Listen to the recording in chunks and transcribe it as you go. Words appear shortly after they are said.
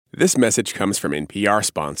This message comes from NPR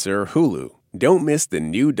sponsor Hulu. Don't miss the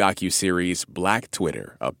new docuseries Black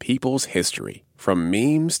Twitter, A People's History. From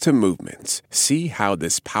memes to movements, see how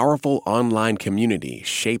this powerful online community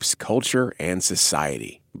shapes culture and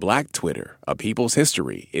society. Black Twitter, A People's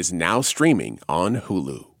History is now streaming on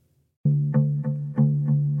Hulu.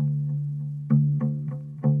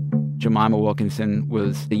 Jemima Wilkinson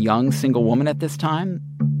was a young single woman at this time.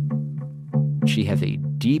 She has a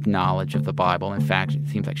deep knowledge of the Bible. In fact, it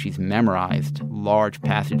seems like she's memorized large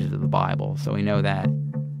passages of the Bible. So we know that.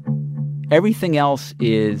 Everything else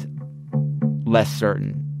is less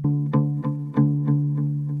certain.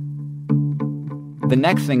 The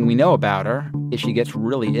next thing we know about her is she gets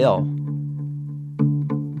really ill.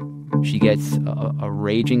 She gets a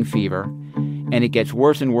raging fever, and it gets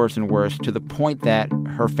worse and worse and worse to the point that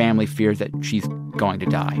her family fears that she's going to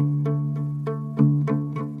die.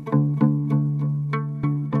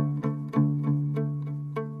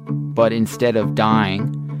 But instead of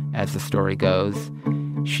dying, as the story goes,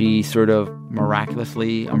 she sort of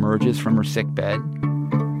miraculously emerges from her sickbed,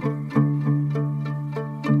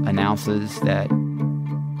 announces that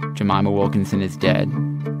Jemima Wilkinson is dead,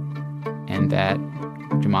 and that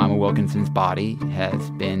Jemima Wilkinson's body has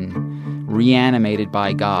been reanimated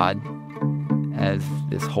by God as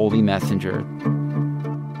this holy messenger,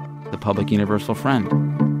 the public universal friend.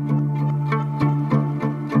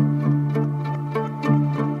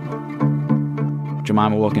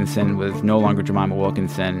 Jemima Wilkinson was no longer Jemima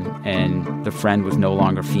Wilkinson, and the friend was no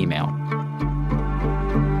longer female.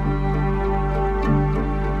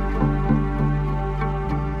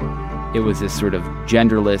 It was this sort of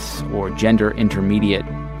genderless or gender intermediate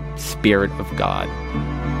spirit of God.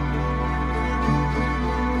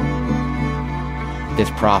 This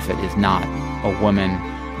prophet is not a woman,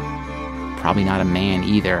 probably not a man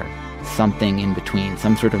either, something in between,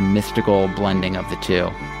 some sort of mystical blending of the two.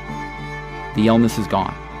 The illness is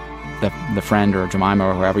gone. The friend or Jemima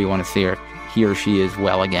or whoever you want to see her, he or she is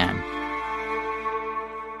well again.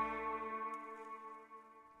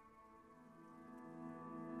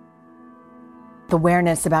 The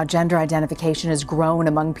awareness about gender identification has grown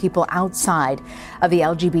among people outside of the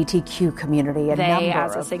LGBTQ community. They,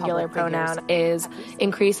 as a singular pronoun, is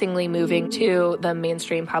increasingly moving to the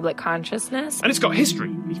mainstream public consciousness. And it's got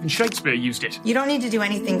history. Even Shakespeare used it. You don't need to do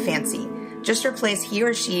anything fancy. Just replace he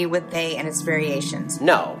or she with they and its variations.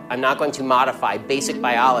 No, I'm not going to modify basic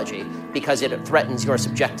biology because it threatens your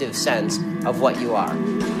subjective sense of what you are.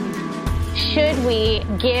 Should we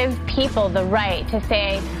give people the right to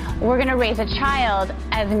say, we're going to raise a child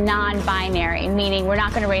as non-binary, meaning we're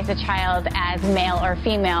not going to raise a child as male or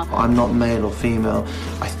female? I'm not male or female.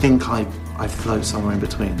 I think I float somewhere in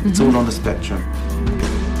between. It's all on the spectrum.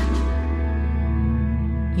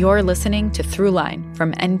 You're listening to Throughline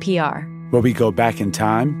from NPR, where we go back in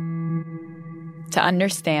time to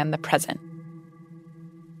understand the present.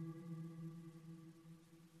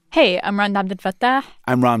 Hey, I'm Rand Abdel Fattah.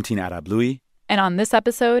 I'm Ramtin Arablouei. And on this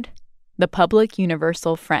episode, the public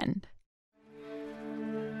universal friend.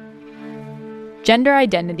 Gender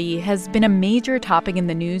identity has been a major topic in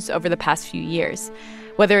the news over the past few years,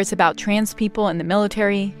 whether it's about trans people in the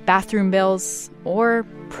military, bathroom bills, or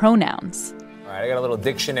pronouns. All right, I got a little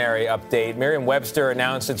dictionary update. Merriam-Webster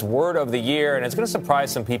announced its word of the year, and it's going to surprise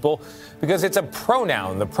some people because it's a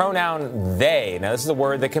pronoun, the pronoun they. Now, this is a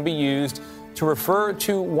word that can be used to refer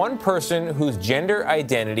to one person whose gender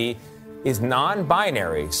identity is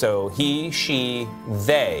non-binary, so he, she,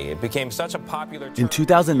 they. It became such a popular term. In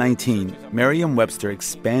 2019, Merriam-Webster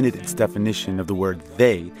expanded its definition of the word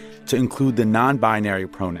they to include the non-binary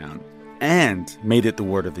pronoun and made it the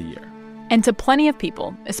word of the year. And to plenty of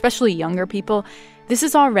people, especially younger people, this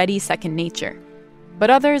is already second nature. But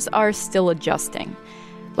others are still adjusting,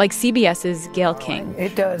 like CBS's Gayle King.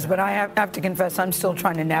 It does, but I have to confess, I'm still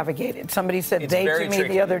trying to navigate it. Somebody said they to me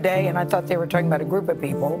the other day, and I thought they were talking about a group of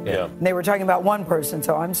people. Yeah. And they were talking about one person,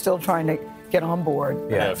 so I'm still trying to get on board.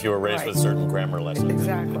 Yeah, if you were raised with certain grammar lessons.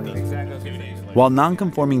 Exactly. While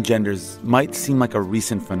nonconforming genders might seem like a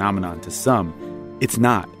recent phenomenon to some, it's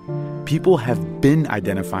not. People have been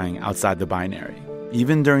identifying outside the binary,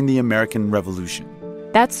 even during the American Revolution.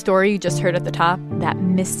 That story you just heard at the top, that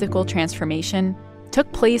mystical transformation,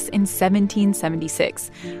 took place in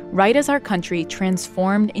 1776, right as our country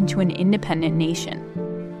transformed into an independent nation.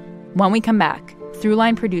 When we come back,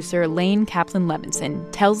 Throughline producer Lane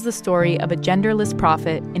Kaplan-Levinson tells the story of a genderless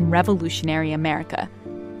prophet in revolutionary America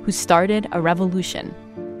who started a revolution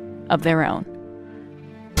of their own.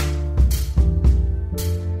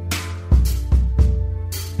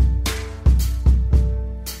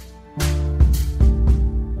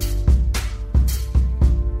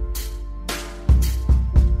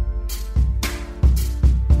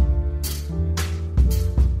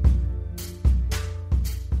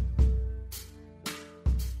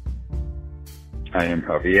 I am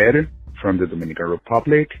Javier from the Dominican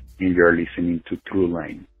Republic, and you're listening to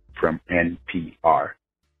Throughline from NPR.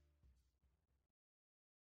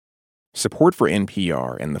 Support for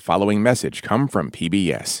NPR and the following message come from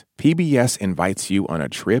PBS. PBS invites you on a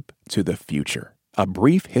trip to the future. A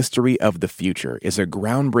Brief History of the Future is a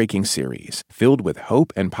groundbreaking series filled with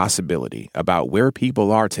hope and possibility about where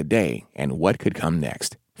people are today and what could come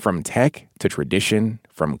next. From tech to tradition,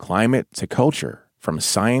 from climate to culture, from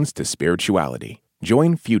science to spirituality.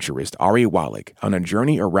 Join futurist Ari Wallach on a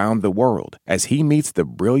journey around the world as he meets the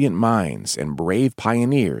brilliant minds and brave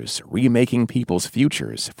pioneers remaking people's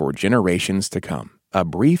futures for generations to come. A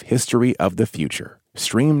Brief History of the Future.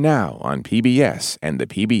 Stream now on PBS and the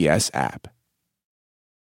PBS app.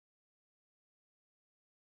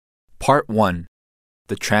 Part 1.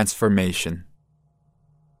 The Transformation.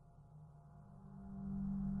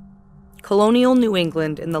 Colonial New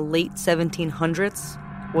England in the late 1700s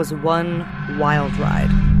was one wild ride.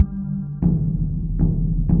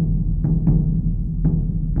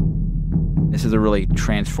 This is a really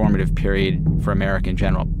transformative period for America in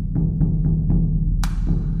general.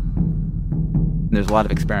 There's a lot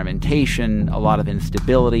of experimentation, a lot of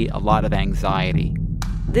instability, a lot of anxiety.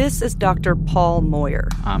 This is Dr. Paul Moyer.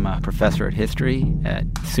 I'm a professor of history at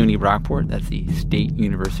SUNY Brockport. That's the State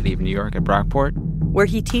University of New York at Brockport, where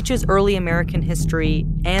he teaches early American history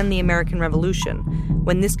and the American Revolution,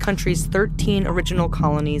 when this country's 13 original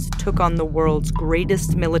colonies took on the world's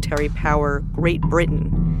greatest military power, Great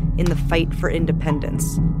Britain, in the fight for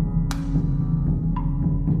independence.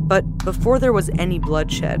 But before there was any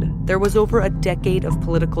bloodshed, there was over a decade of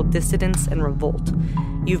political dissidence and revolt.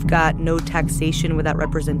 You've got no taxation without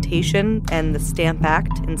representation and the Stamp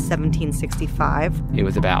Act in 1765. It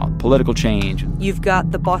was about political change. You've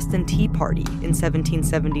got the Boston Tea Party in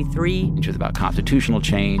 1773. Which was about constitutional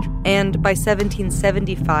change. And by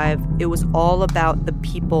 1775, it was all about the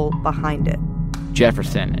people behind it.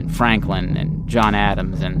 Jefferson and Franklin and John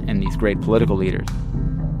Adams and these great political leaders.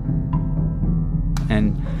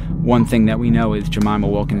 And one thing that we know is Jemima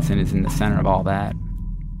Wilkinson is in the center of all that.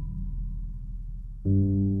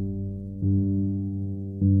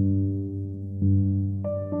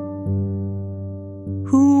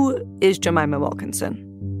 Who is Jemima Wilkinson?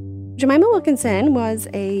 Jemima Wilkinson was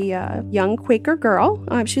a young Quaker girl.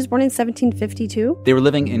 She was born in 1752. They were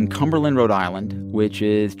living in Cumberland, Rhode Island, which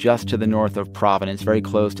is just to the north of Providence, very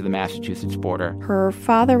close to the Massachusetts border. Her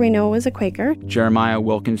father, we know, was a Quaker. Jeremiah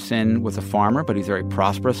Wilkinson was a farmer, but he's a very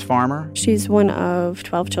prosperous farmer. She's one of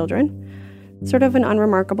 12 children, sort of an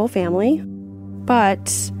unremarkable family.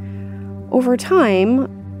 But over time,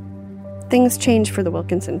 things changed for the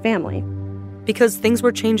Wilkinson family. Because things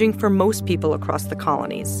were changing for most people across the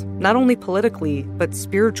colonies, not only politically, but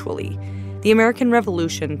spiritually. The American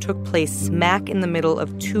Revolution took place smack in the middle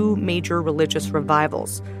of two major religious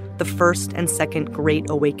revivals, the First and Second Great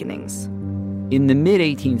Awakenings. In the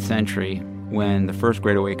mid-18th century, when the First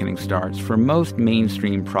Great Awakening starts, for most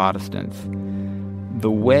mainstream Protestants,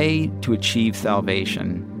 the way to achieve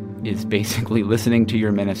salvation is basically listening to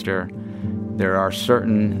your minister. There are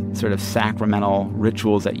certain sort of sacramental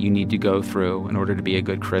rituals that you need to go through in order to be a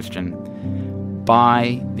good Christian.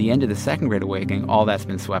 By the end of the Second Great Awakening, all that's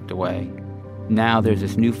been swept away. Now there's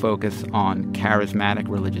this new focus on charismatic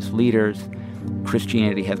religious leaders.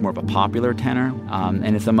 Christianity has more of a popular tenor,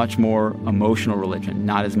 and it's a much more emotional religion,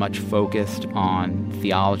 not as much focused on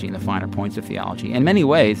theology and the finer points of theology. In many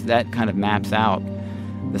ways, that kind of maps out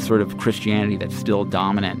the sort of Christianity that's still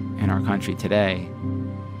dominant in our country today.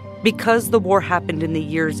 Because the war happened in the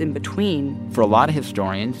years in between. For a lot of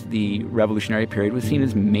historians, the Revolutionary period was seen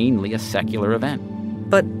as mainly a secular event.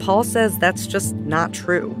 But Paul says that's just not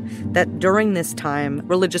true, that during this time,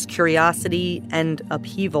 religious curiosity and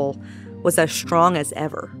upheaval was as strong as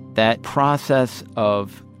ever. That process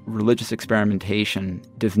of religious experimentation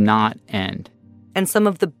does not end. And some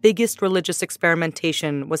of the biggest religious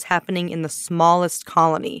experimentation was happening in the smallest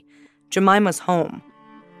colony, Jemima's home,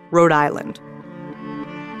 Rhode Island.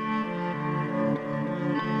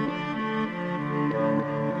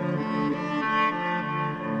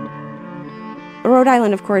 Rhode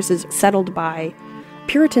Island, of course, is settled by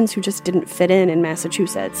Puritans who just didn't fit in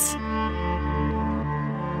Massachusetts.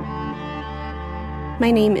 My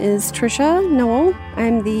name is Tricia Noel.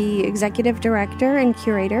 I'm the executive director and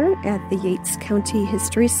curator at the Yates County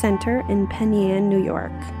History Center in Penn Yan, New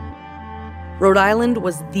York. Rhode Island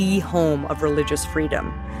was the home of religious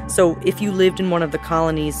freedom. So if you lived in one of the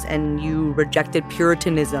colonies and you rejected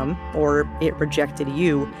Puritanism, or it rejected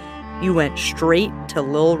you, you went straight to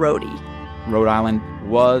Lil Rhodey. Rhode Island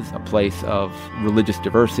was a place of religious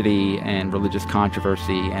diversity and religious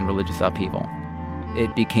controversy and religious upheaval.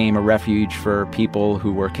 It became a refuge for people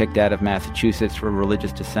who were kicked out of Massachusetts for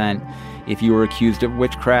religious dissent. If you were accused of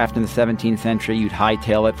witchcraft in the 17th century, you'd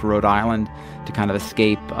hightail it for Rhode Island to kind of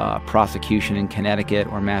escape prosecution in Connecticut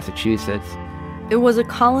or Massachusetts. It was a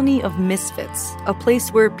colony of misfits, a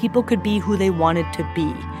place where people could be who they wanted to be,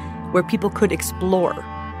 where people could explore.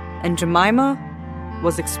 And Jemima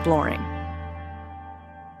was exploring.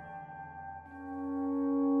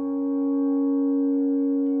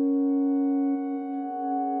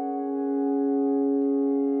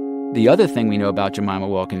 The other thing we know about Jemima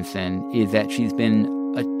Wilkinson is that she's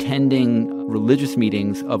been attending religious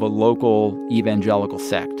meetings of a local evangelical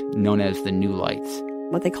sect known as the New Lights.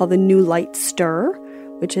 What they call the New Light Stir,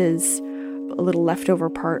 which is a little leftover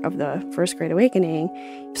part of the First Great Awakening,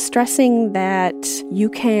 stressing that you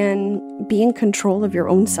can be in control of your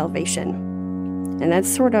own salvation. And that's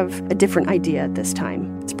sort of a different idea at this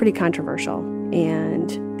time. It's pretty controversial.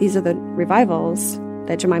 And these are the revivals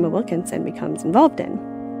that Jemima Wilkinson becomes involved in.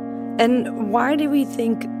 And why do we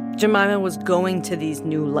think Jemima was going to these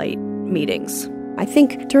New Light meetings? I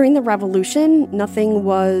think during the Revolution, nothing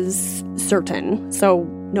was certain. So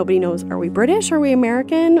nobody knows, are we British? Are we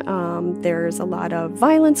American? There's a lot of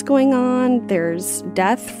violence going on. There's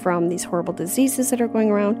death from these horrible diseases that are going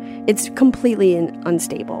around. It's completely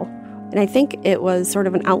unstable. And I think it was sort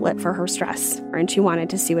of an outlet for her stress, and she wanted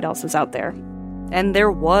to see what else was out there. And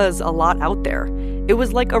there was a lot out there. It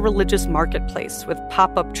was like a religious marketplace with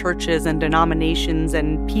pop-up churches and denominations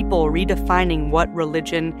and people redefining what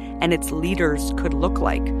religion and its leaders could look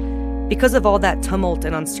like. Because of all that tumult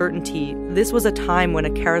and uncertainty, this was a time when a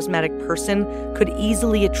charismatic person could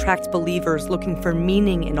easily attract believers looking for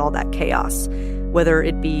meaning in all that chaos, whether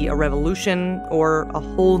it be a revolution or a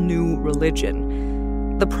whole new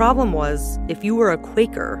religion. The problem was, if you were a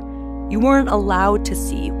Quaker, you weren't allowed to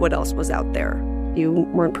see what else was out there. You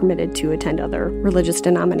weren't permitted to attend other religious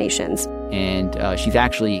denominations. And she's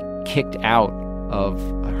actually kicked out of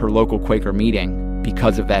her local Quaker meeting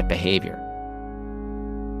because of that behavior.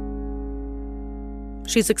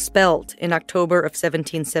 She's expelled in October of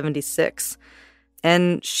 1776,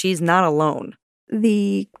 and she's not alone.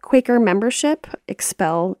 The Quaker membership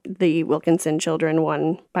expel the Wilkinson children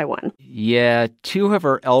one by one. Yeah, two of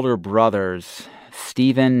her elder brothers,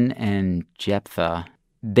 Stephen and Jephthah,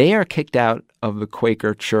 they are kicked out of the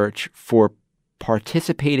Quaker Church for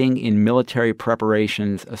participating in military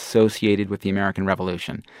preparations associated with the American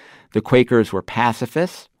Revolution. The Quakers were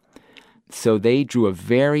pacifists, so they drew a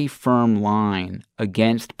very firm line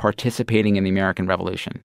against participating in the American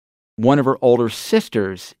Revolution. One of her older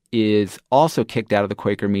sisters is also kicked out of the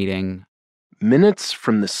Quaker meeting. Minutes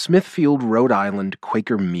from the Smithfield, Rhode Island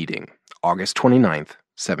Quaker meeting, August 29th,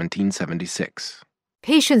 1776.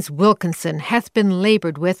 Patience Wilkinson hath been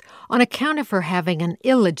labored with on account of her having an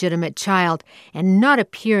illegitimate child and not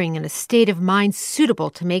appearing in a state of mind suitable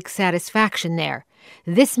to make satisfaction there.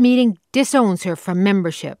 This meeting disowns her from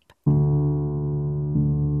membership.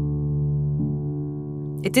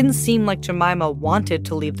 It didn't seem like Jemima wanted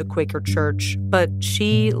to leave the Quaker Church, but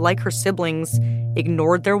she, like her siblings,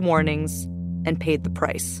 ignored their warnings and paid the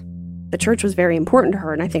price. The church was very important to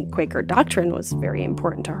her, and I think Quaker doctrine was very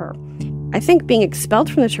important to her. I think being expelled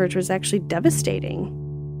from the church was actually devastating.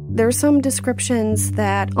 There are some descriptions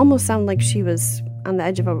that almost sound like she was on the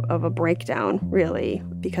edge of a breakdown, really,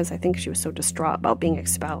 because I think she was so distraught about being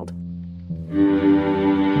expelled.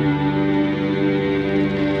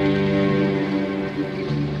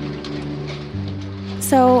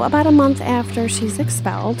 So about a month after she's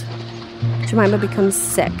expelled, Jemima becomes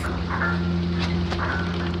sick.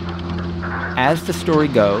 As the story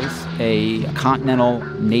goes, a Continental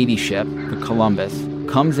Navy ship, the Columbus,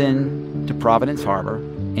 comes in to Providence Harbor,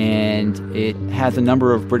 and it has a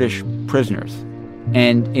number of British prisoners.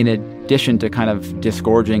 And in addition to kind of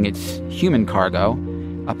disgorging its human cargo,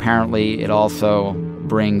 apparently it also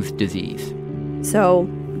brings disease. So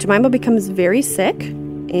Jemima becomes very sick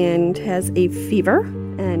and has a fever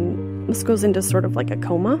and almost goes into sort of like a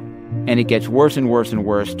coma. And it gets worse and worse and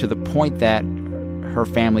worse to the point that her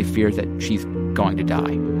family fears that she's going to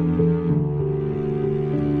die.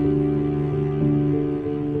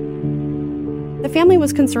 The family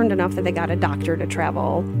was concerned enough that they got a doctor to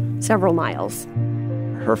travel several miles.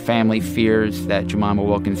 Her family fears that Jemima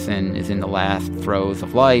Wilkinson is in the last throes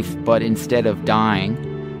of life, but instead of dying,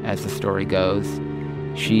 as the story goes,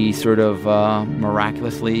 she sort of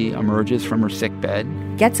miraculously emerges from her sickbed.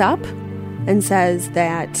 Gets up and says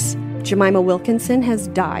that Jemima Wilkinson has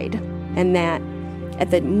died, and that at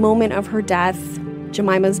the moment of her death,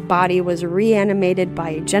 Jemima's body was reanimated by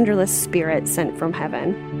a genderless spirit sent from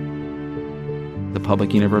heaven. The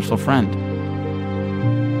public universal friend.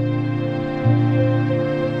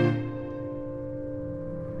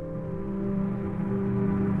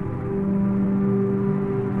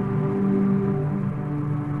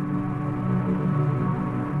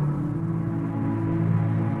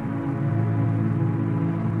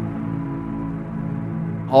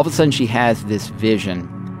 All of a sudden, she has this vision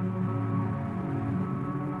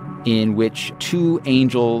in which two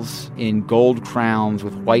angels in gold crowns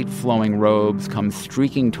with white flowing robes come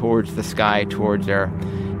streaking towards the sky towards her,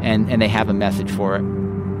 and they have a message for her.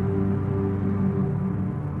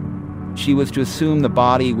 She was to assume the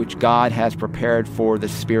body which God has prepared for the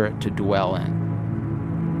spirit to dwell in.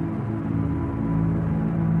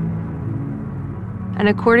 And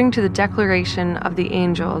according to the declaration of the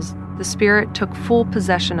angels, the spirit took full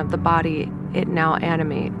possession of the body it now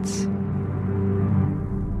animates.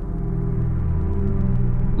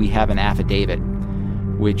 We have an affidavit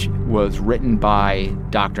which was written by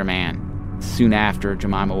Dr. Mann soon after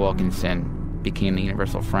Jemima Wilkinson became the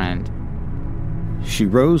Universal Friend. She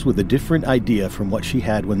rose with a different idea from what she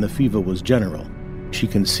had when the fever was general. She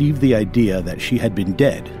conceived the idea that she had been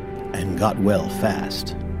dead and got well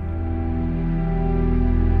fast.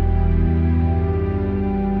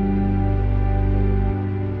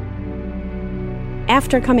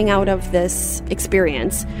 After coming out of this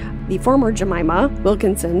experience, the former Jemima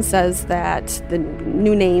Wilkinson says that the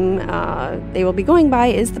new name they will be going by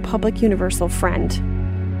is the Public Universal Friend.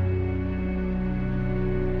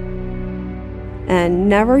 And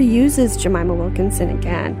never uses Jemima Wilkinson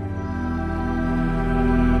again.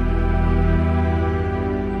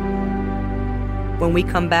 When we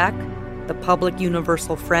come back, the Public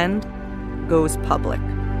Universal Friend goes public.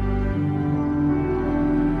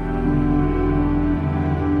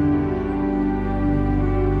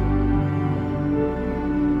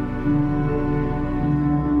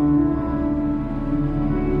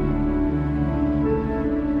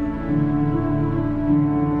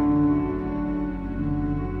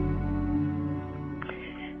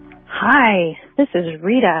 Hi, this is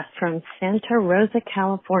Rita from Santa Rosa,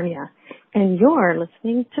 California, and you're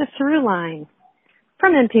listening to Throughline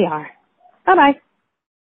from NPR. Bye-bye.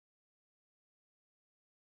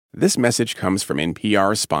 This message comes from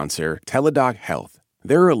NPR sponsor Teladoc Health.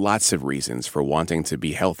 There are lots of reasons for wanting to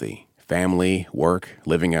be healthy. Family, work,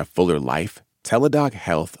 living a fuller life. Teladoc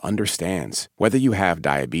Health understands. Whether you have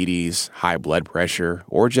diabetes, high blood pressure,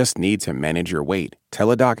 or just need to manage your weight,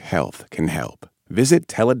 Teladoc Health can help. Visit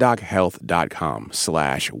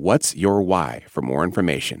teladochealth.com/whatsyourwhy for more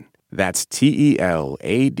information. That's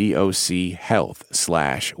TELADOC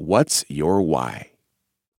health/whatsyourwhy.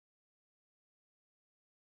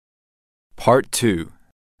 Part 2.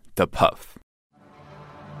 The Puff.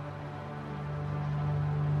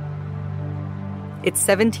 It's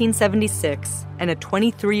 1776, and a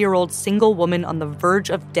 23-year-old single woman on the verge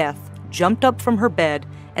of death jumped up from her bed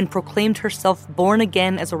and proclaimed herself born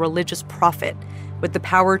again as a religious prophet with the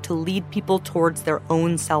power to lead people towards their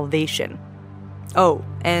own salvation. Oh,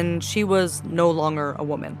 and she was no longer a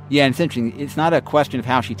woman. Yeah, and it's interesting. It's not a question of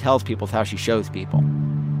how she tells people, it's how she shows people.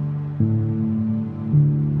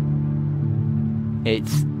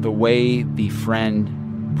 It's the way the friend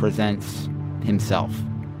presents himself,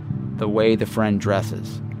 the way the friend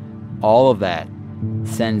dresses. All of that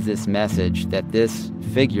sends this message that this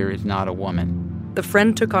figure is not a woman. The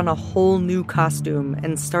friend took on a whole new costume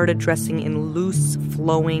and started dressing in loose,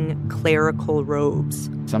 flowing, clerical robes.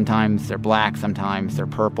 Sometimes they're black, sometimes they're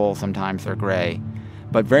purple, sometimes they're gray.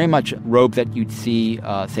 But very much robes that you'd see,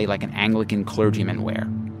 say, like an Anglican clergyman wear.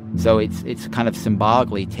 So it's kind of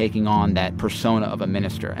symbolically taking on that persona of a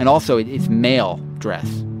minister. And also, it's male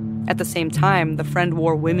dress. At the same time, the friend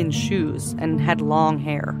wore women's shoes and had long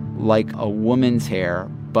hair. Like a woman's hair,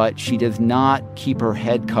 but she does not keep her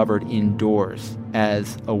head covered indoors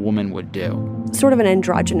as a woman would do. Sort of an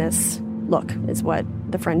androgynous look is what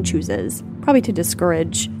the friend chooses, probably to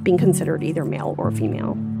discourage being considered either male or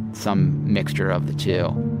female. Some mixture of the two.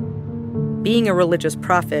 Being a religious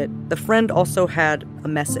prophet, the friend also had a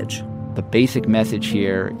message. The basic message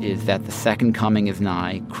here is that the second coming is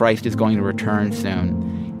nigh, Christ is going to return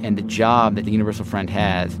soon, and the job that the Universal Friend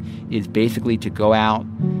has is basically to go out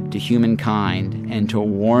to humankind and to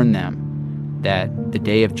warn them that the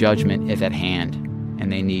day of judgment is at hand,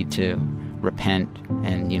 and they need to repent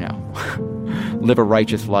and, live a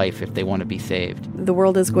righteous life if they want to be saved. The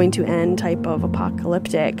world is going to end type of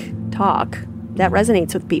apocalyptic talk that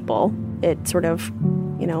resonates with people. It sort of,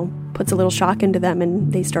 puts a little shock into them,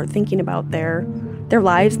 and they start thinking about their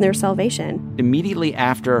lives and their salvation. Immediately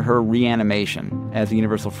after her reanimation as the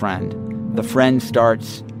Universal Friend, the friend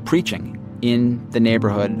starts preaching in the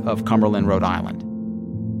neighborhood of Cumberland, Rhode Island.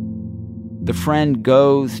 The friend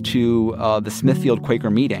goes to the Smithfield Quaker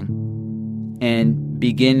meeting and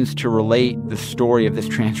begins to relate the story of this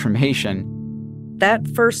transformation. That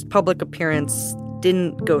first public appearance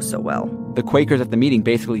didn't go so well. The Quakers at the meeting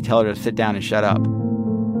basically tell her to sit down and shut up.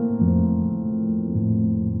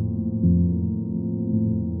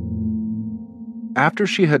 After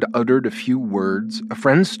she had uttered a few words, a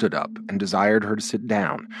friend stood up and desired her to sit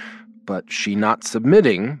down. But she not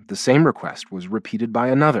submitting, the same request was repeated by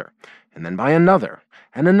another, and then by another,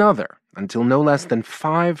 and another, until no less than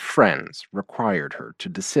 5 friends required her to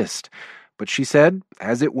desist. But she said,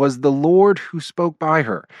 as it was the Lord who spoke by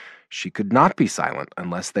her, she could not be silent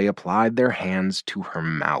unless they applied their hands to her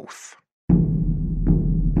mouth.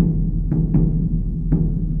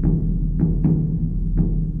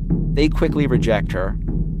 They quickly reject her,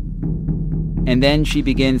 and then she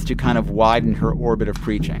begins to kind of widen her orbit of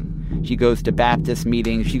preaching. She goes to Baptist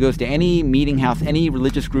meetings. She goes to any meeting house, any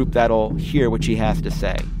religious group that'll hear what she has to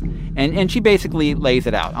say. And she basically lays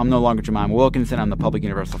it out. I'm no longer Jemima Wilkinson. I'm the public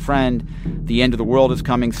universal friend. The end of the world is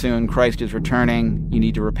coming soon. Christ is returning. You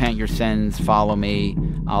need to repent your sins. Follow me.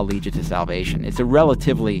 I'll lead you to salvation. It's a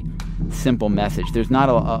relatively simple message. There's not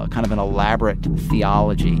a kind of an elaborate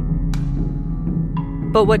theology.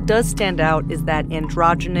 But what does stand out is that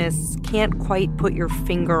androgynous, can't quite put your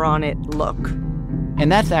finger on it look.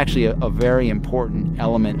 And that's actually a very important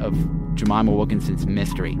element of Jemima Wilkinson's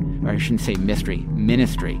mystery. Or I shouldn't say mystery,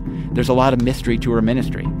 ministry. There's a lot of mystery to her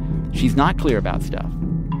ministry. She's not clear about stuff.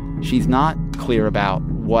 She's not clear about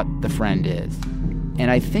what the friend is. And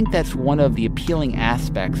I think that's one of the appealing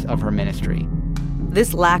aspects of her ministry.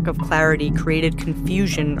 This lack of clarity created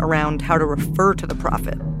confusion around how to refer to the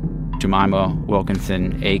prophet. Jemima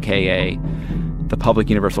Wilkinson, a.k.a. the public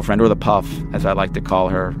universal friend, or the Puff, as I like to call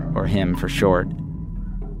her, or him for short.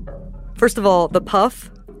 First of all, the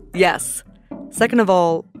Puff, yes. Second of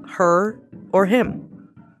all, her or him.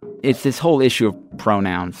 It's this whole issue of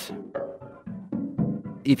pronouns.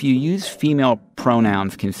 If you use female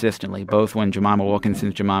pronouns consistently, both when Jemima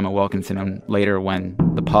Wilkinson's Jemima Wilkinson and later when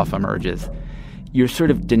the Puff emerges, you're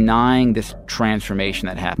sort of denying this transformation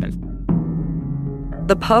that happens.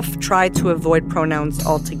 The Puff tried to avoid pronouns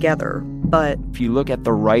altogether, but if you look at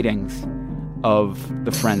the writings of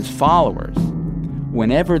the Friend's followers,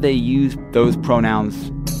 whenever they use those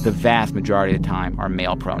pronouns, the vast majority of the time are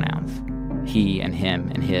male pronouns. He and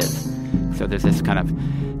him and his. So there's this kind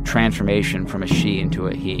of transformation from a she into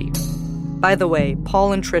a he. By the way,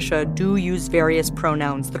 Paul and Tricia do use various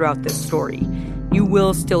pronouns throughout this story. You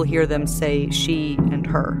will still hear them say she and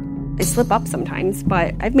her. I slip up sometimes,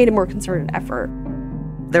 but I've made a more concerted effort.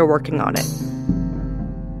 They're working on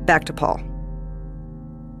it. Back to Paul.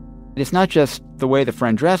 It's not just the way the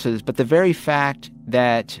friend dresses, but the very fact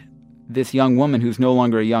that this young woman, who's no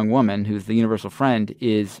longer a young woman, who's the universal friend,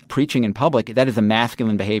 is preaching in public. That is a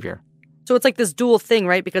masculine behavior. So it's like this dual thing,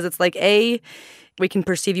 right? Because it's like, A, we can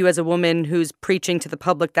perceive you as a woman who's preaching to the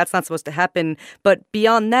public. That's not supposed to happen. But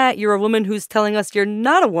beyond that, you're a woman who's telling us you're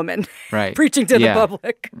not a woman right. preaching to the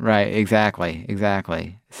public. Right,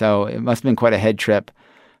 exactly. So it must have been quite a head trip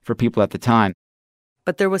for people at the time.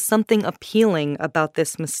 But there was something appealing about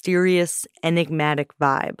this mysterious, enigmatic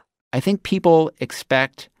vibe. I think people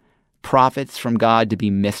expect prophets from God to be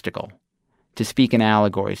mystical, to speak in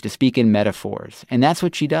allegories, to speak in metaphors. And that's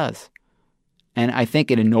what she does. And I think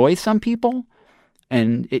it annoys some people,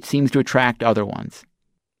 and it seems to attract other ones.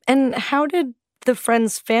 And how did the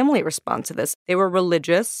friend's family respond to this? They were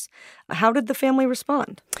religious. How did the family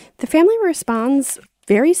respond? The family responds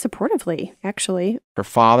very supportively, actually. Her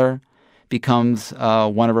father becomes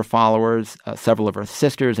one of her followers. Several of her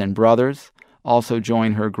sisters and brothers also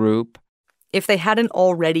join her group. If they hadn't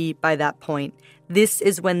already by that point, this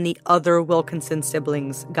is when the other Wilkinson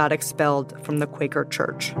siblings got expelled from the Quaker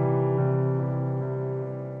Church.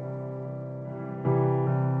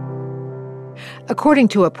 According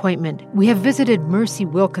to appointment, we have visited Mercy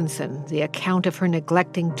Wilkinson, the account of her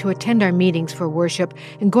neglecting to attend our meetings for worship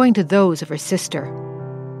and going to those of her sister.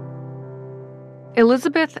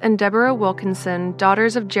 Elizabeth and Deborah Wilkinson,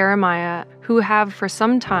 daughters of Jeremiah, who have for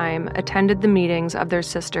some time attended the meetings of their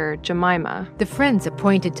sister Jemima. The friends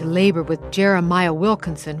appointed to labor with Jeremiah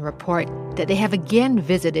Wilkinson report that they have again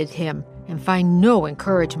visited him and find no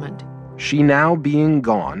encouragement. She now being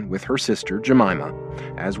gone with her sister Jemima,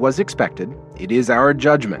 as was expected, it is our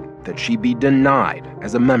judgment that she be denied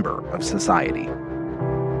as a member of society.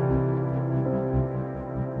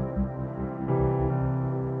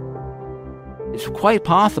 It's quite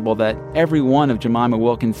possible that every one of Jemima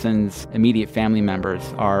Wilkinson's immediate family members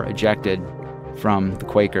are ejected from the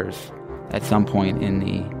Quakers at some point in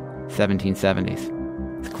the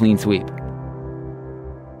 1770s. It's a clean sweep.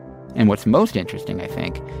 And what's most interesting, I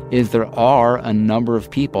think, is there are a number of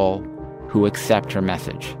people who accept her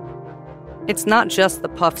message. It's not just the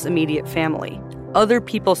Puff's immediate family. Other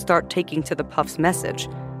people start taking to the Puff's message,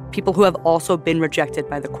 people who have also been rejected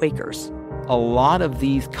by the Quakers. A lot of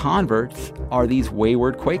these converts are these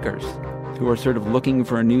wayward Quakers who are sort of looking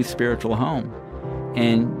for a new spiritual home.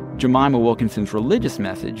 And Jemima Wilkinson's religious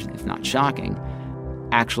message, it's not shocking,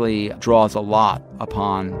 actually draws a lot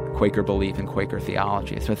upon Quaker belief and Quaker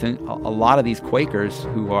theology. So I think a lot of these Quakers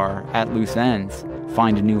who are at loose ends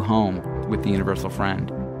find a new home with the Universal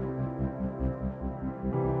Friend.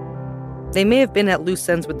 They may have been at loose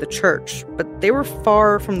ends with the church, but they were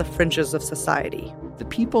far from the fringes of society. The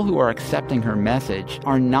people who are accepting her message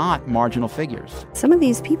are not marginal figures. Some of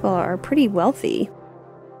these people are pretty wealthy.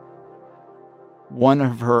 One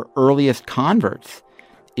of her earliest converts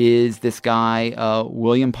is this guy,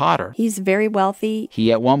 William Potter. He's very wealthy.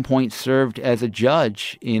 He at one point served as a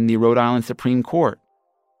judge in the Rhode Island Supreme Court.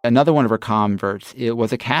 Another one of her converts, it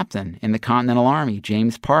was a captain in the Continental Army,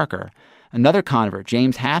 James Parker. Another convert,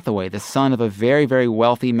 James Hathaway, the son of a very, very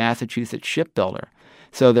wealthy Massachusetts shipbuilder.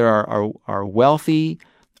 So there are wealthy,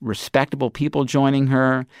 respectable people joining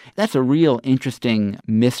her. That's a real interesting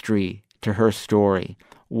mystery to her story.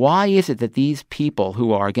 Why is it that these people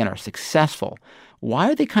who are successful, why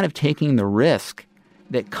are they kind of taking the risk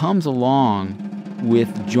that comes along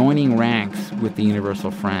with joining ranks with the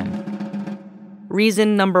Universal Friend?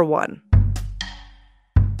 Reason number one.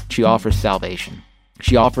 She offers salvation.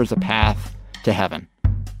 She offers a path to heaven.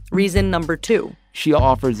 Reason number two. She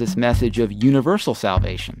offers this message of universal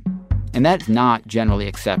salvation. And that's not generally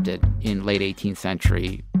accepted in late 18th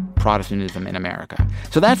century Protestantism in America.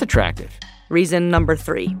 So that's attractive. Reason number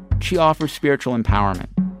three. She offers spiritual empowerment.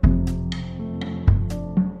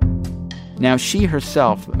 Now, she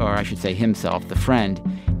herself, or I should say himself, the friend,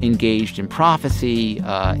 engaged in prophecy,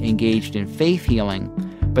 engaged in faith healing.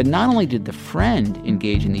 But not only did the friend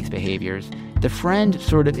engage in these behaviors, the friend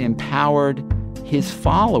sort of empowered his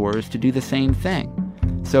followers to do the same thing.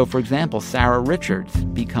 So, for example, Sarah Richards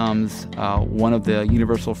becomes one of the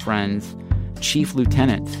Universal Friend's chief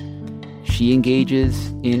lieutenants. She engages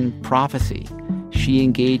in prophecy. She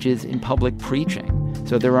engages in public preaching.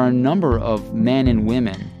 So there are a number of men and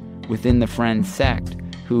women within the Friend sect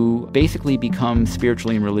who basically become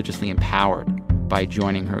spiritually and religiously empowered by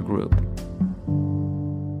joining her group.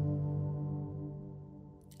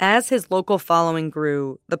 As his local following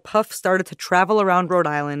grew, the Puff started to travel around Rhode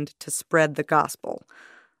Island to spread the gospel,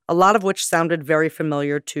 a lot of which sounded very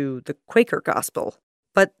familiar to the Quaker gospel.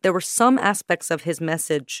 But there were some aspects of his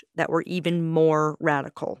message that were even more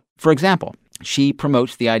radical. For example, she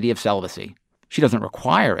promotes the idea of celibacy. She doesn't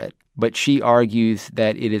require it, but she argues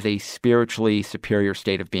that it is a spiritually superior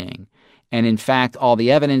state of being. And in fact, all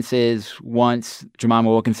the evidence is once Jemima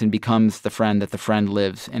Wilkinson becomes the friend, that the friend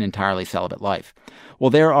lives an entirely celibate life. Well,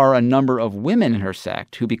 there are a number of women in her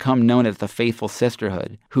sect who become known as the Faithful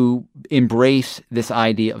Sisterhood, who embrace this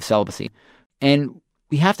idea of celibacy. And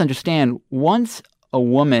we have to understand, once a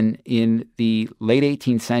woman in the late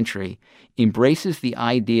 18th century embraces the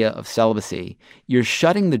idea of celibacy, you're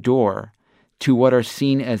shutting the door to what are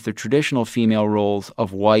seen as the traditional female roles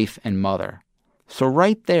of wife and mother. So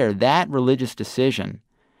right there, that religious decision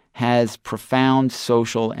has profound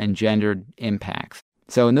social and gendered impacts.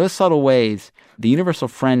 So in those subtle ways, the Universal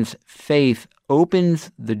Friend's faith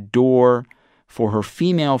opens the door for her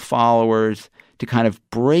female followers to kind of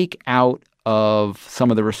break out of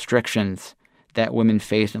some of the restrictions that women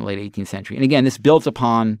faced in the late 18th century. And again, this builds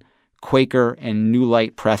upon Quaker and New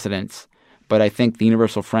Light precedents, but I think the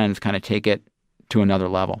Universal Friends kind of take it to another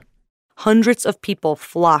level. Hundreds of people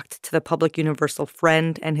flocked to the Public Universal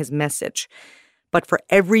Friend and his message. But for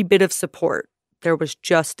every bit of support, there was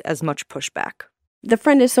just as much pushback. The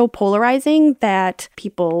Friend is so polarizing that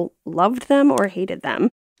people loved them or hated them.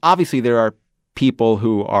 Obviously, there are people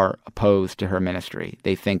who are opposed to her ministry.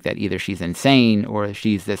 They think that either she's insane or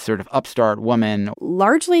she's this sort of upstart woman.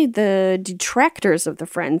 Largely, the detractors of the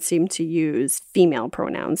Friend seem to use female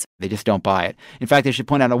pronouns. They just don't buy it. In fact, I should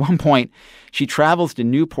point out at one point, she travels to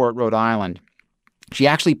Newport, Rhode Island. She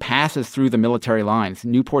actually passes through the military lines.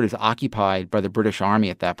 Newport is occupied by the British Army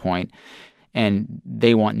at that point, and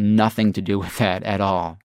they want nothing to do with that at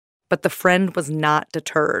all. But the Friend was not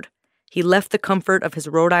deterred. He left the comfort of his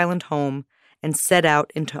Rhode Island home and set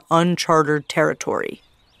out into uncharted territory.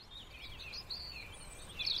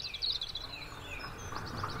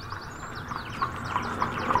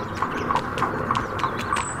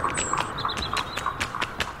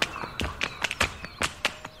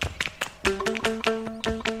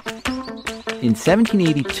 In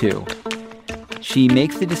 1782, she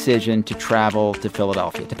makes the decision to travel to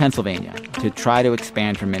Philadelphia, to Pennsylvania, to try to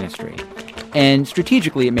expand her ministry. And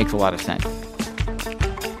strategically, it makes a lot of sense.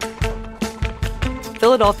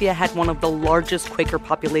 Philadelphia had one of the largest Quaker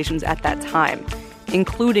populations at that time,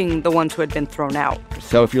 including the ones who had been thrown out.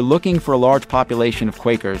 So if you're looking for a large population of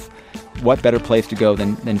Quakers, what better place to go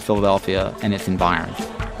than Philadelphia and its environs?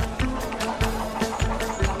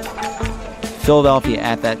 Philadelphia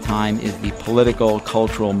at that time is the political,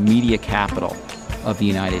 cultural, media capital of the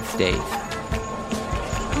United States.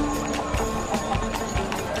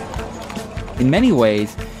 In many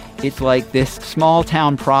ways, it's like this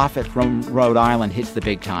small-town prophet from Rhode Island hits the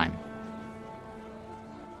big time.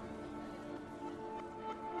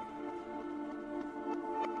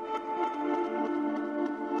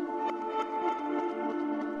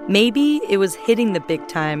 Maybe it was hitting the big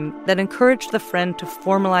time that encouraged the Friend to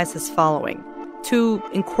formalize his following, to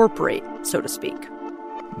incorporate, so to speak.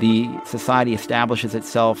 The society establishes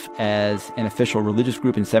itself as an official religious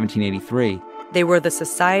group in 1783. They were the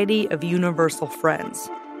Society of Universal Friends.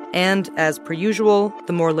 And as per usual,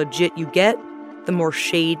 the more legit you get, the more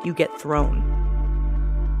shade you get thrown.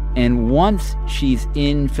 And once she's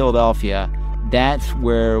in Philadelphia, that's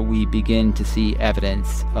where we begin to see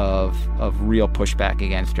evidence of real pushback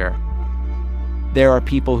against her. There are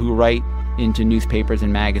people who write into newspapers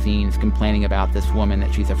and magazines complaining about this woman,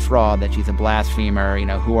 that she's a fraud, that she's a blasphemer,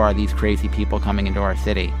 who are these crazy people coming into our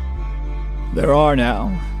city? There are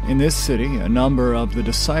now, in this city, a number of the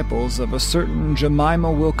disciples of a certain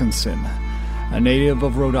Jemima Wilkinson, a native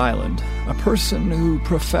of Rhode Island, a person who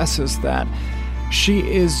professes that she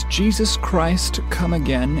is Jesus Christ come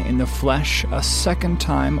again in the flesh a second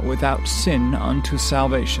time without sin unto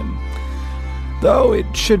salvation. Though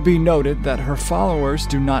it should be noted that her followers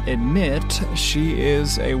do not admit she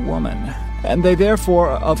is a woman, and they therefore,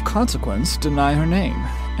 of consequence, deny her name,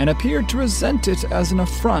 and appear to resent it as an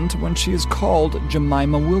affront when she is called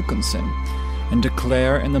Jemima Wilkinson, and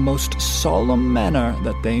declare in the most solemn manner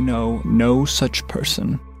that they know no such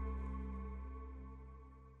person.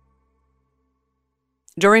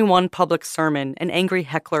 During one public sermon, an angry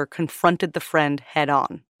heckler confronted the Friend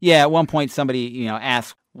head-on. Yeah, at one point somebody,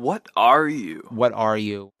 asked, "What are you? What are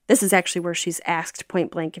you?" This is actually where she's asked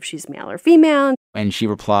point blank if she's male or female. And she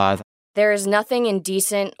replies, "There is nothing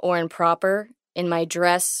indecent or improper in my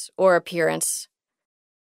dress or appearance.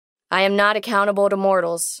 I am not accountable to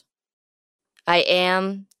mortals. I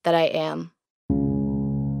am that I am."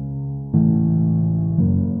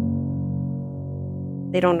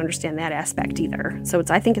 They don't understand that aspect either. So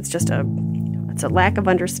I think it's just a lack of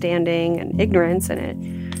understanding and ignorance, and it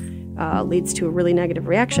leads to a really negative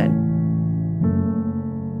reaction.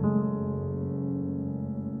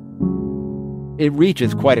 It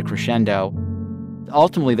reaches quite a crescendo.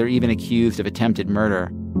 Ultimately, they're even accused of attempted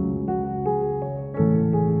murder.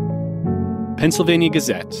 Pennsylvania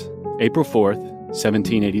Gazette, April 4th,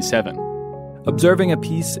 1787. Observing a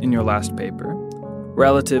piece in your last paper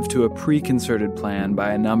relative to a preconcerted plan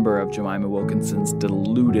by a number of Jemima Wilkinson's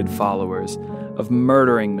deluded followers of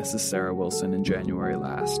murdering Mrs. Sarah Wilson in January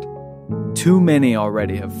last. Too many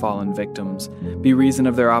already have fallen victims, by reason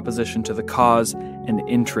of their opposition to the cause and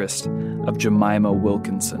interest of Jemima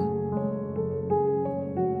Wilkinson.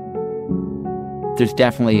 There's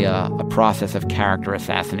definitely a process of character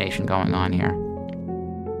assassination going on here.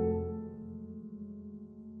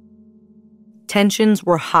 Tensions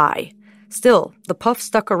were high. Still, the Puff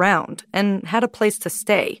stuck around and had a place to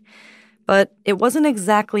stay. But it wasn't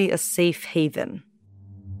exactly a safe haven.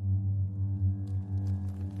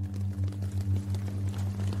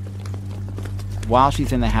 While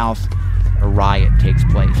she's in the house, a riot takes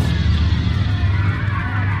place.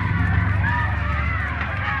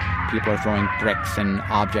 People are throwing bricks and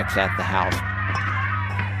objects at the house,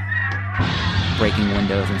 breaking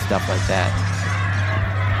windows and stuff like that.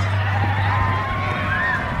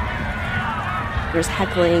 There's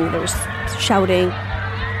heckling, there's shouting.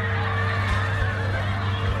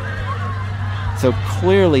 So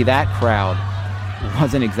clearly that crowd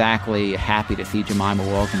wasn't exactly happy to see Jemima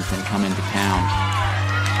Wilkinson come into town.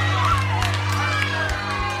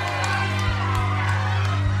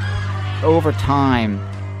 Over time,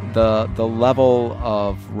 the level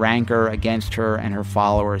of rancor against her and her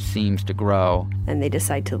followers seems to grow. And they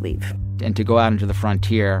decide to leave. And to go out into the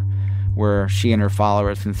frontier, where she and her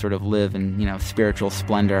followers can sort of live in, spiritual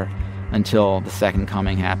splendor until the second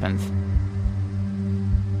coming happens.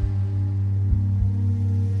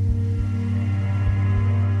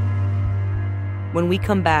 When we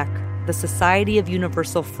come back, the Society of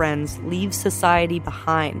Universal Friends leaves society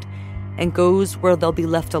behind and goes where they'll be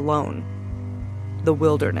left alone, the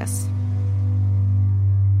wilderness.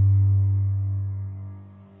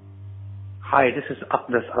 Hi, this is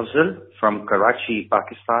Aqdas Afzal from Karachi,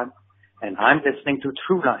 Pakistan, and I'm listening to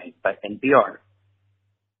Throughline by NPR.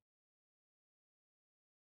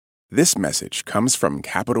 This message comes from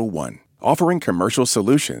Capital One, offering commercial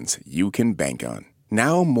solutions you can bank on.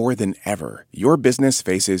 Now more than ever, your business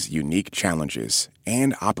faces unique challenges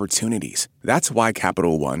and opportunities. That's why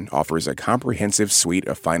Capital One offers a comprehensive suite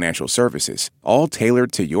of financial services, all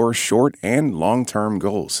tailored to your short and long-term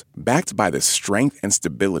goals. Backed by the strength and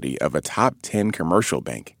stability of a top 10 commercial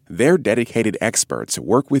bank, their dedicated experts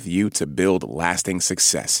work with you to build lasting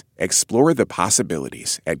success. Explore the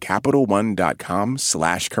possibilities at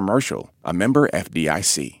CapitalOne.com/commercial, a member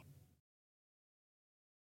FDIC.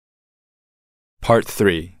 Part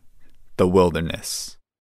 3. The Wilderness.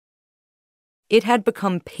 It had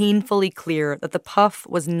become painfully clear that the Puff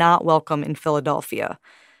was not welcome in Philadelphia.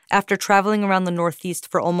 After traveling around the Northeast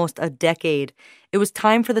for almost a decade, it was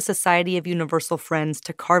time for the Society of Universal Friends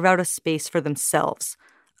to carve out a space for themselves,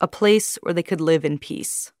 a place where they could live in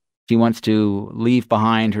peace. She wants to leave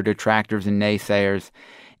behind her detractors and naysayers.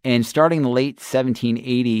 And starting in the late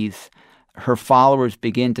 1780s, her followers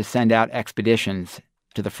begin to send out expeditions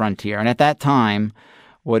to the frontier. And at that time,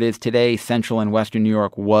 what is today central and western New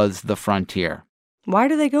York was the frontier. Why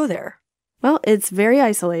do they go there? Well, it's very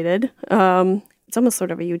isolated. It's almost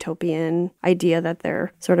sort of a utopian idea that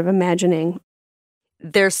they're sort of imagining.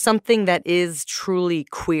 There's something that is truly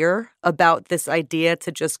queer about this idea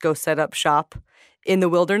to just go set up shop in the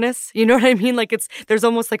wilderness. You know what I mean? Like there's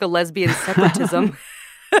almost like a lesbian separatism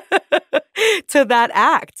to that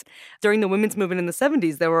act. During the women's movement in the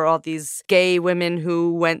 70s, there were all these gay women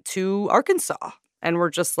who went to Arkansas and were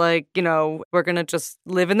just like, we're going to just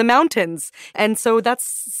live in the mountains. And so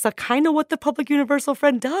that's kind of what the Public Universal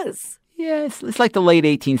Friend does. Yeah, it's like the late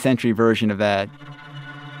 18th century version of that.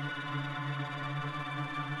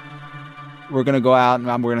 We're going to go out and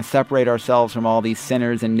we're going to separate ourselves from all these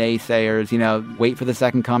sinners and naysayers, wait for the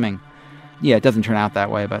second coming. Yeah, it doesn't turn out that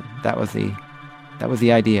way, but that was the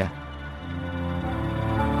idea.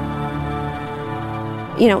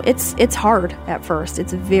 It's hard at first.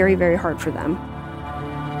 It's very, very hard for them.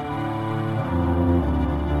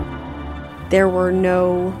 There were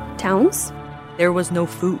no towns. There was no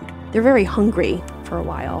food. They're very hungry for a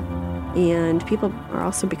while, and people are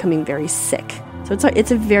also becoming very sick. So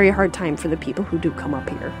it's a very hard time for the people who do come up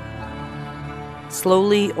here.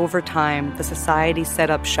 Slowly, over time, the society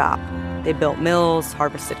set up shop. They built mills,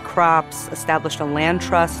 harvested crops, established a land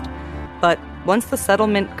trust. But once the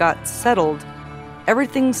settlement got settled,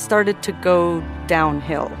 everything started to go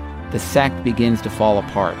downhill. The sect begins to fall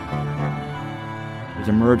apart. There's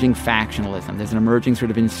emerging factionalism. There's an emerging sort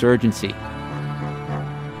of insurgency.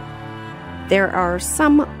 There are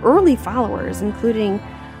some early followers, including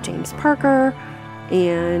James Parker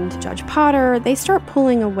and Judge Potter. They start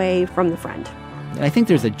pulling away from the Friend. And I think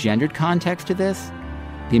there's a gendered context to this.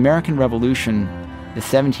 The American Revolution, the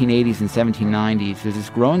 1780s and 1790s, there's this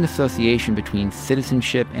growing association between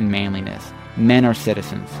citizenship and manliness. Men are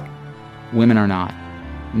citizens. Women are not.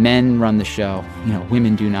 Men run the show.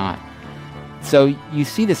 Women do not. So you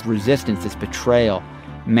see this resistance, this betrayal,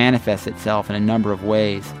 manifests itself in a number of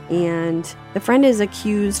ways. And the Friend is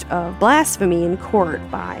accused of blasphemy in court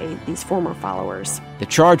by these former followers. The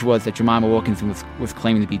charge was that Jemima Wilkinson was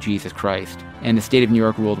claiming to be Jesus Christ. And the state of New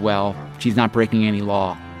York ruled, well, she's not breaking any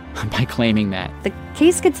law by claiming that. The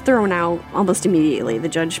case gets thrown out almost immediately. The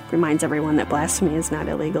judge reminds everyone that blasphemy is not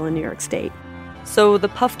illegal in New York State. So the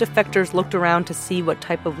Puff defectors looked around to see what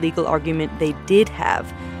type of legal argument they did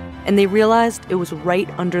have, and they realized it was right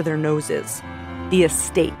under their noses. The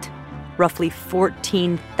estate, roughly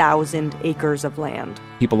 14,000 acres of land.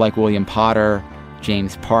 People like William Potter,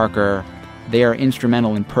 James Parker, they are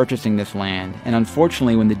instrumental in purchasing this land. And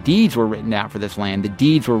unfortunately, when the deeds were written out for this land, the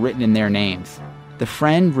deeds were written in their names. The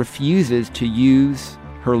Friend refuses to use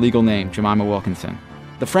her legal name, Jemima Wilkinson.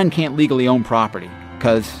 The Friend can't legally own property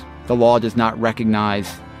because the law does not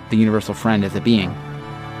recognize the Universal Friend as a being.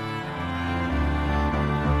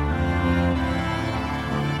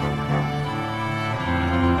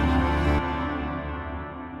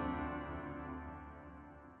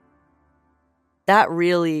 That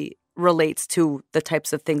really relates to the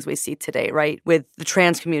types of things we see today, right? With the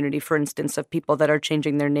trans community, for instance, of people that are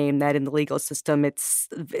changing their name, that in the legal system it's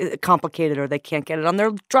complicated or they can't get it on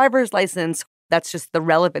their driver's license. That's just the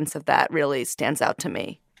relevance of that really stands out to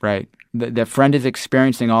me. Right. The Friend is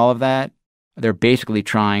experiencing all of that. They're basically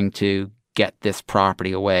trying to get this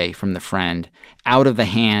property away from the Friend, out of the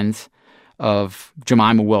hands of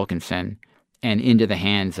Jemima Wilkinson and into the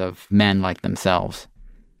hands of men like themselves.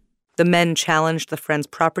 The men challenged the Friend's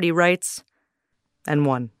property rights and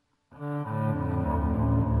won.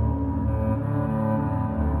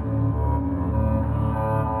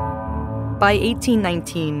 By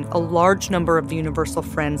 1819, a large number of the Universal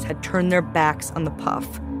Friends had turned their backs on the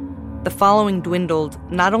Puff. The following dwindled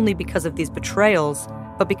not only because of these betrayals,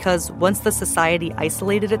 but because once the society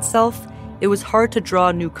isolated itself, it was hard to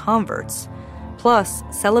draw new converts. Plus,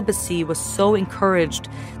 celibacy was so encouraged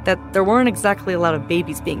that there weren't exactly a lot of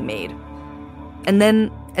babies being made. And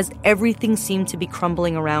then, as everything seemed to be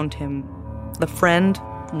crumbling around him, the Friend,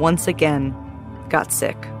 once again, got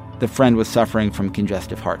sick. The Friend was suffering from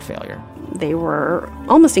congestive heart failure. They were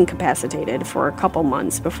almost incapacitated for a couple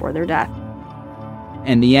months before their death.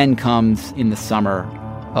 And the end comes in the summer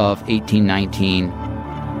of 1819.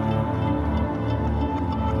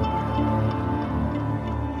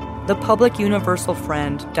 The public Universal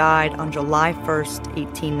Friend died on July 1st,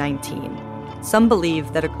 1819. Some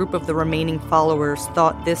believe that a group of the remaining followers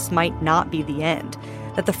thought this might not be the end,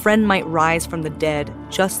 that the Friend might rise from the dead,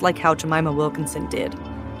 just like how Jemima Wilkinson did.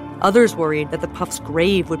 Others worried that the Puff's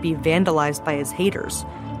grave would be vandalized by his haters.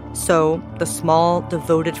 So the small,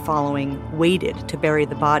 devoted following waited to bury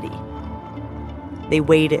the body. They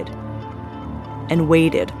waited and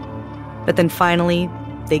waited, but then finally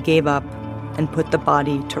they gave up and put the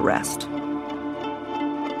body to rest.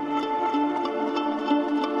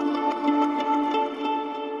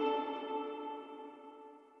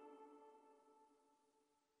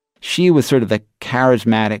 She was sort of the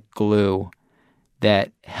charismatic glue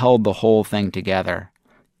that held the whole thing together.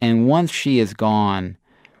 And once she is gone,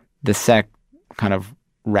 the sect kind of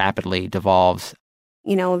rapidly devolves.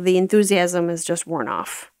 You know, the enthusiasm is just worn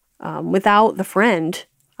off. Without the Friend,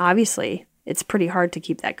 obviously, it's pretty hard to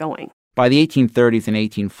keep that going. By the 1830s and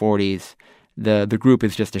 1840s, the group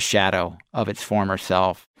is just a shadow of its former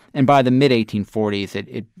self. And by the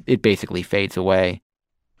mid-1840s, it basically fades away.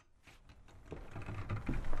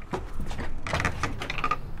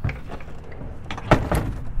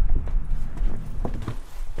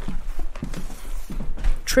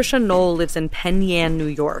 Tricia Knoll lives in Penn Yan, New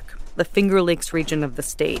York, the Finger Lakes region of the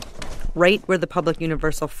state, right where the Public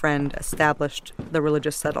Universal Friend established the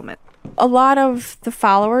religious settlement. A lot of the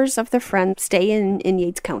followers of the Friend stay in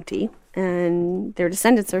Yates County, and their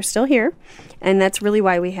descendants are still here. And that's really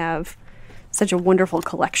why we have such a wonderful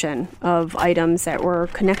collection of items that were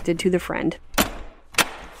connected to the Friend.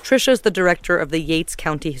 Tricia is the director of the Yates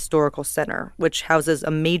County Historical Center, which houses a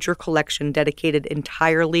major collection dedicated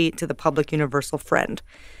entirely to the Public Universal Friend.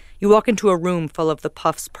 You walk into a room full of the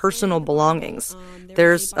Puff's personal belongings.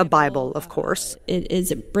 There's a Bible, of course. It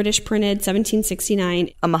is British printed, 1769.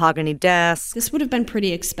 A mahogany desk. This would have been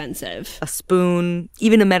pretty expensive. A spoon,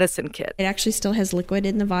 even a medicine kit. It actually still has liquid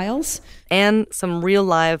in the vials. And some real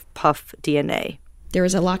live Puff DNA. There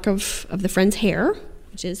is a lock of the Friend's hair.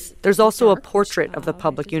 There's also a portrait of the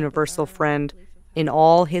Public Universal Friend in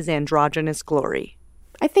all his androgynous glory.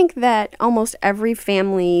 I think that almost every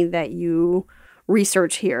family that you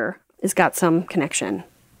research here has got some connection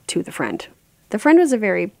to the Friend. The Friend was a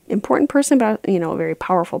very important person, but, a very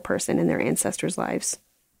powerful person in their ancestors' lives.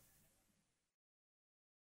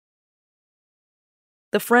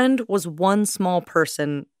 The Friend was one small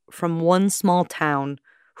person from one small town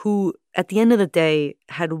who, at the end of the day,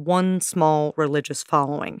 had one small religious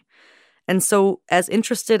following. And so, as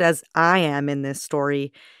interested as I am in this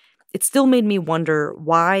story, it still made me wonder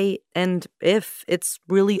why and if it's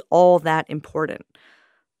really all that important.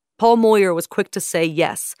 Paul Moyer was quick to say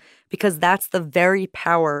yes, because that's the very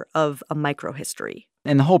power of a microhistory.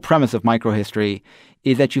 And the whole premise of microhistory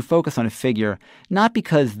is that you focus on a figure not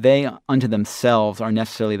because they unto themselves are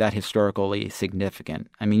necessarily that historically significant.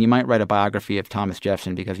 I mean, you might write a biography of Thomas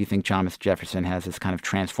Jefferson because you think Thomas Jefferson has this kind of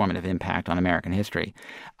transformative impact on American history.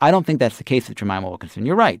 I don't think that's the case with Jemima Wilkinson.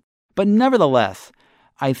 You're right. But nevertheless,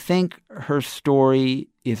 I think her story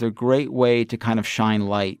is a great way to kind of shine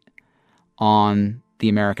light on the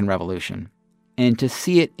American Revolution and to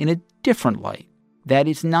see it in a different light. That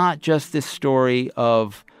it's not just this story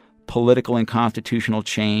of political and constitutional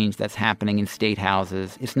change that's happening in state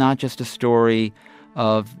houses. It's not just a story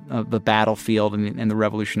of the battlefield and the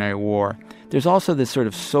Revolutionary War. There's also this sort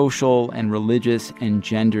of social and religious and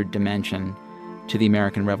gendered dimension to the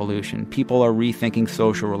American Revolution. People are rethinking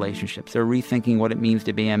social relationships. They're rethinking what it means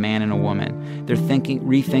to be a man and a woman. They're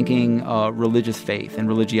rethinking religious faith and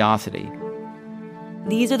religiosity.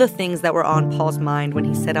 These are the things that were on Paul's mind when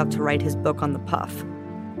he set out to write his book on the Puff.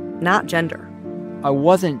 Not gender. I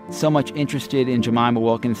wasn't so much interested in Jemima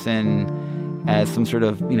Wilkinson as some sort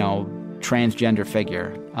of, transgender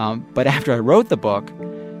figure. But after I wrote the book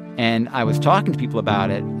and I was talking to people about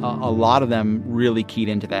it, a lot of them really keyed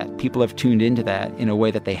into that. People have tuned into that in a way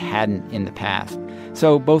that they hadn't in the past.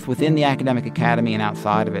 So both within the academic academy and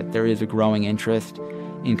outside of it, there is a growing interest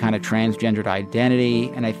in kind of transgendered identity.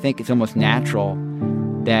 And I think it's almost natural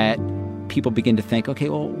that people begin to think, okay,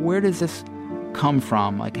 well, where does this come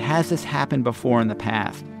from? Like, has this happened before in the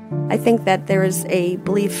past? I think that there is a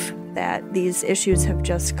belief that these issues have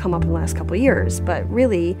just come up in the last couple of years, but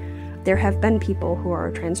really there have been people who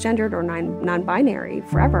are transgendered or non-binary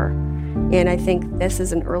forever. And I think this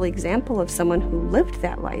is an early example of someone who lived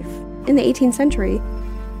that life in the 18th century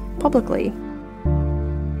publicly.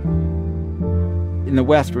 In the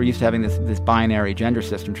West, we're used to having this binary gender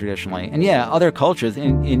system traditionally. And yeah, other cultures,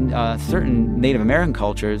 in certain Native American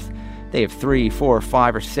cultures, they have 3, 4,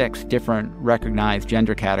 5, or 6 different recognized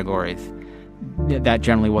gender categories. That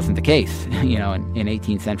generally wasn't the case, in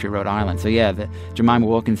 18th century Rhode Island. So yeah, Jemima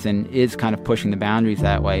Wilkinson is kind of pushing the boundaries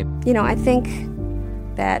that way. I think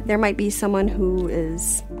that there might be someone who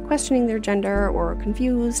is questioning their gender or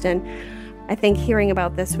confused, and I think hearing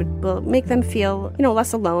about this will make them feel,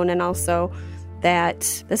 less alone, and also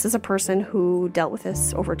that this is a person who dealt with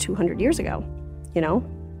this over 200 years ago,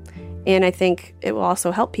 And I think it will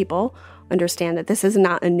also help people understand that this is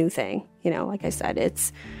not a new thing. Like I said,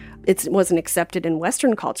 it wasn't accepted in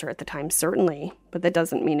Western culture at the time, certainly, but that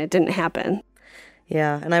doesn't mean it didn't happen.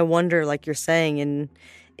 Yeah, and I wonder, like you're saying,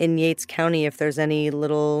 in Yates County, if there's any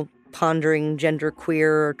little pondering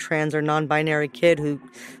genderqueer or trans or non-binary kid who's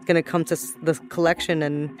going to come to the collection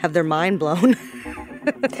and have their mind blown.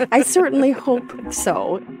 I certainly hope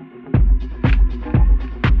so.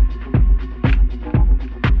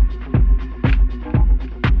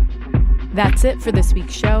 That's it for this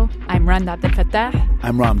week's show. I'm Randa Abdelfatah.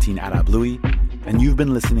 I'm Ramteen Arablouei, and you've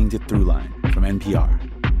been listening to Throughline from NPR.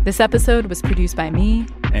 This episode was produced by me.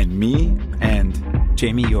 And me. And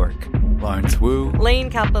Jamie York. Lawrence Wu. Lane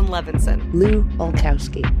Kaplan-Levinson. Lou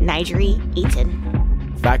Olkowski. Nigeri Eaton.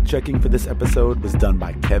 Fact-checking for this episode was done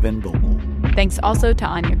by Kevin Vogel. Thanks also to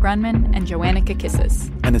Anya Grunman and Joanna Kakissis.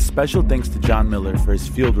 And a special thanks to John Miller for his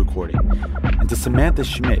field recording, and to Samantha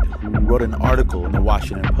Schmidt, who wrote an article in the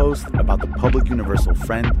Washington Post about the public universal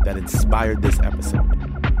friend that inspired this episode.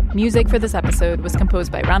 Music for this episode was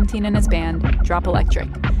composed by Ramteen and his band, Drop Electric,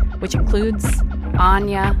 which includes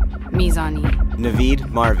Anya Mizani,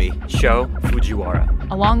 Naveed Marvi, Sho Fujiwara,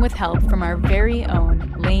 along with help from our very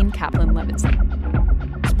own Lane Kaplan-Levinson.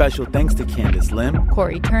 Special thanks to Candace Lim,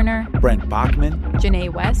 Corey Turner, Brent Bachman,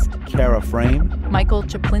 Janae West, Kara Frame, Michael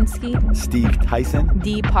Chaplinsky, Steve Tyson,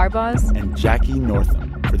 Dee Parvaz, and Jackie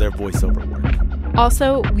Northam for their voiceover work.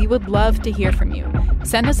 Also, we would love to hear from you.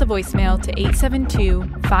 Send us a voicemail to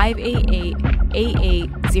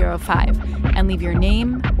 872-588-8805 and leave your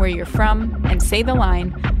name, where you're from, and say the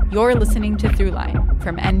line, "You're listening to Throughline"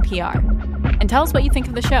 from NPR. And tell us what you think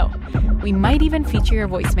of the show. We might even feature your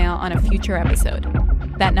voicemail on a future episode.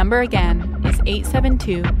 That number again is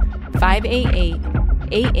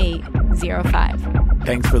 872-588-8805.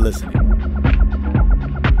 Thanks for listening.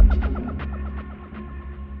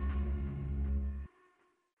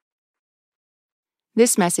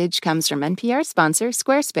 This message comes from NPR sponsor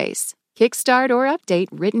Squarespace. Kickstart or update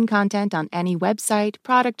written content on any website,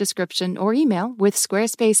 product description, or email with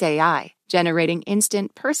Squarespace AI, generating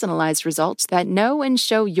instant, personalized results that know and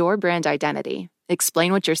show your brand identity.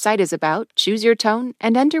 Explain what your site is about, choose your tone,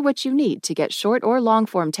 and enter what you need to get short or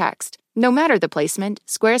long-form text. No matter the placement,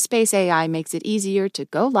 Squarespace AI makes it easier to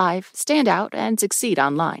go live, stand out, and succeed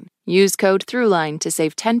online. Use code Throughline to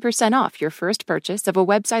save 10% off your first purchase of a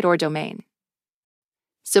website or domain.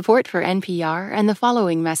 Support for NPR and the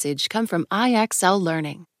following message come from IXL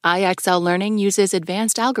Learning. IXL Learning uses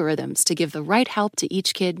advanced algorithms to give the right help to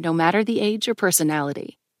each kid, no matter the age or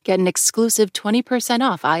personality. Get an exclusive 20%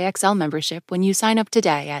 off IXL membership when you sign up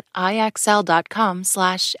today at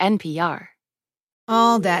IXL.com/NPR.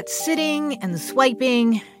 All that sitting and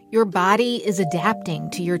swiping, your body is adapting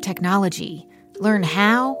to your technology. Learn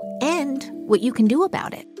how and what you can do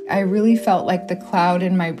about it. I really felt like the cloud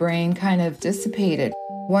in my brain kind of dissipated.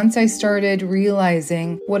 Once I started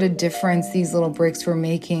realizing what a difference these little breaks were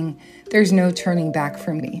making, there's no turning back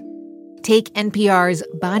for me. Take NPR's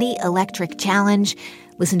Body Electric Challenge.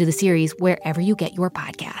 Listen to the series wherever you get your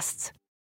podcasts.